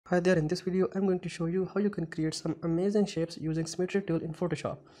Hi there, in this video I'm going to show you how you can create some amazing shapes using Symmetry Tool in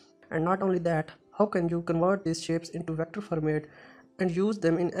Photoshop. And not only that, how can you convert these shapes into vector format and use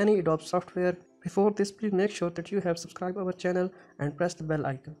them in any Adobe software. Before this, please make sure that you have subscribed our channel and press the bell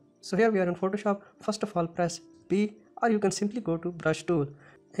icon. So here we are in Photoshop. First of all, press B, or you can simply go to brush tool.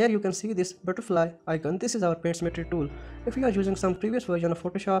 Here you can see this butterfly icon. This is our paint symmetry tool. If you are using some previous version of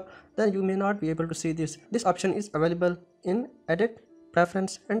Photoshop, then you may not be able to see this. This option is available in edit,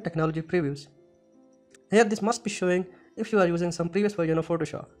 preference and technology previews. Here this must be showing if you are using some previous version of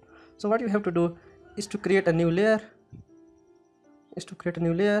Photoshop. So what you have to do is to create a new layer,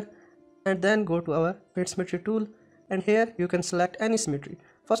 and then go to our paint symmetry tool, and here you can select any symmetry.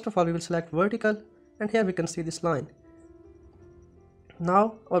 First of all, we will select vertical, and here we can see this line.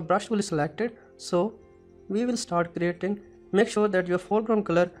 Now our brush tool is selected, so we will start creating. Make sure that your foreground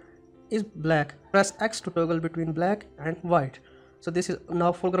color is black. Press X to toggle between black and white. So this is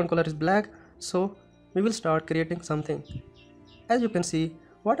now foreground color is black, so we will start creating something. As you can see,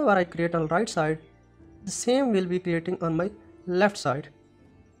 whatever I create on right side, the same will be creating on my left side.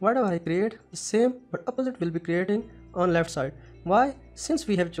 Whatever I create, the same but opposite will be creating on left side. Why? Since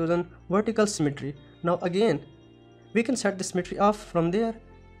we have chosen vertical symmetry. Now again, we can set the symmetry off from there,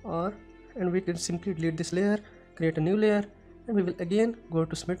 and we can simply delete this layer, create a new layer, and we will again go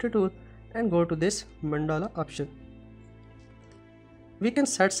to symmetry tool and go to this mandala option. We can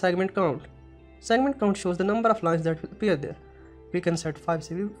set segment count. Segment count shows the number of lines that will appear there. We can set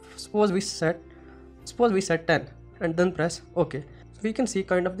 5. Suppose we set 10 and then press OK. So we can see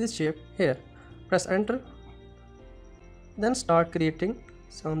kind of this shape here. Press enter, then start creating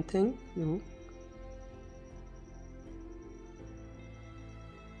something new.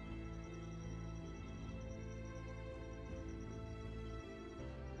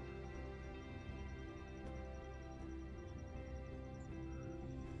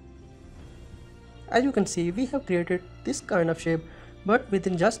 As you can see, we have created this kind of shape, but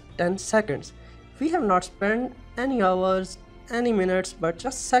within just 10 seconds. We have not spent any hours, any minutes, but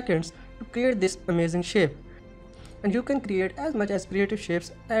just seconds to create this amazing shape. And you can create as much as creative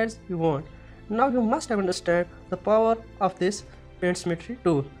shapes as you want. Now you must have understand the power of this paint symmetry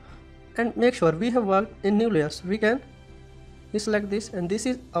tool. And make sure we have worked in new layers. We can select this, and this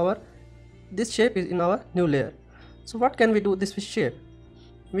shape is in our new layer. So what can we do this with shape?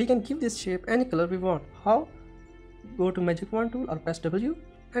 We can give this shape any color we want. How? Go to magic wand tool or press W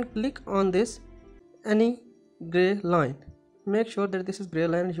and click on this any gray line. Make sure that this is gray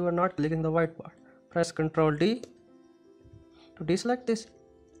line and you are not clicking the white part. Press Ctrl D to deselect this.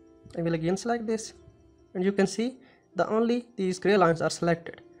 I will again select this, and you can see only these gray lines are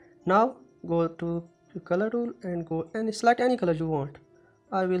selected. Now go to the color tool and select any color you want.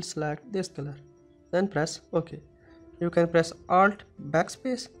 I will select this color, then press OK. You can press Alt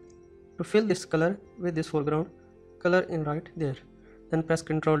backspace to fill this color with this foreground color in right there. Then press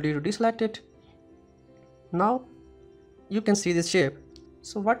Ctrl D to deselect it. Now you can see this shape.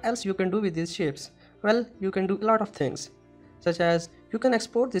 So what else you can do with these shapes? Well, you can do a lot of things, such as you can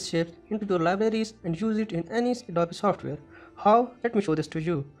export this shape into your libraries and use it in any Adobe software. How? Let me show this to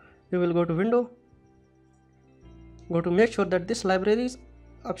you. You will go to Window, go to make sure that this libraries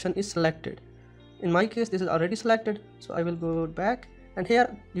option is selected. In my case, this is already selected, so I will go back, and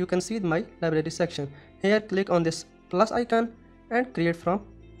here you can see my library section. Here click on this plus icon and create from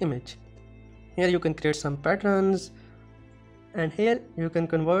image. Here you can create some patterns, and here you can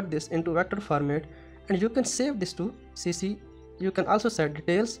convert this into vector format, and you can save this to CC. You can also set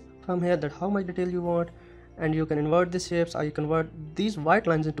details from here, that how much detail you want, and you can invert these shapes, or you convert these white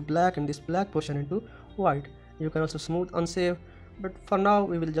lines into black and this black portion into white. You can also smooth unsave, but for now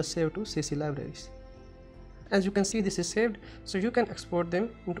we will just save to CC libraries. As you can see, this is saved, so you can export them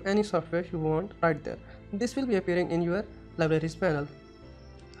into any software you want right there. This will be appearing in your libraries panel.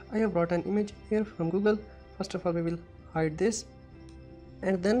 I have brought an image here from Google. First of all, we will hide this,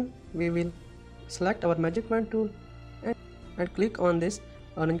 and then we will select our magic wand tool and click on this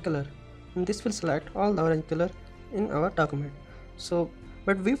orange color, and this will select all the orange color in our document.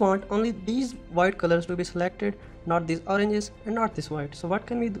 But we want only these white colors to be selected, not these oranges and not this white. So what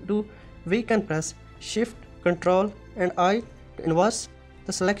can we do? We can press Shift, Ctrl and I to inverse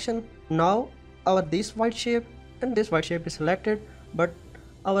the selection. Now this white shape and this white shape is selected, but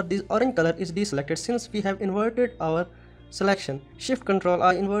this orange color is deselected since we have inverted our selection. Shift, Ctrl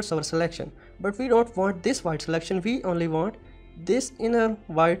I inverts our selection, but we don't want this white selection. We only want this inner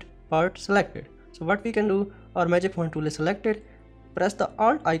white part selected. So what we can do? Our magic wand tool is selected. Press the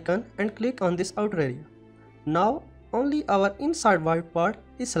Alt icon and click on this outer area. Now only our inside white part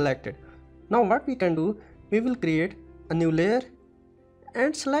is selected. Now what we can do? We will create a new layer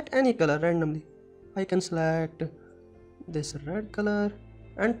and select any color randomly. I can select this red color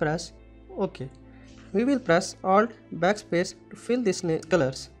and press OK. We will press Alt backspace to fill these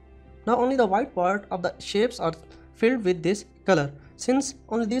colors. Now only the white part of the shapes are filled with this color, since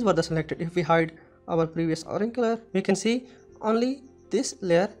only these were the selected. If we hide our previous orange color, we can see only this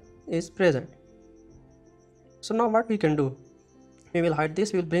layer is present. So now what we can do, we will hide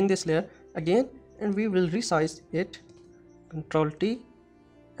this, we will bring this layer again and we will resize it. Ctrl T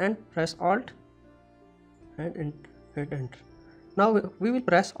and press Alt and hit enter. Now we will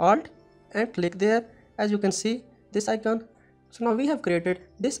press Alt and click there. As you can see this icon. So now we have created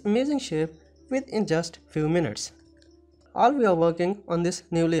this amazing shape within just few minutes. All we are working on this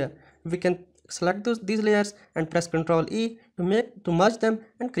new layer. We can select these layers and press Ctrl E to merge them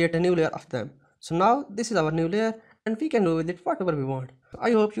and create a new layer of them. So now this is our new layer and we can do with it whatever we want.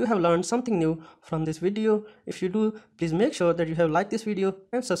 I hope you have learned something new from this video. If you do, please make sure that you have liked this video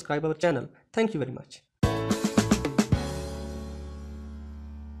and subscribe our channel. Thank you very much.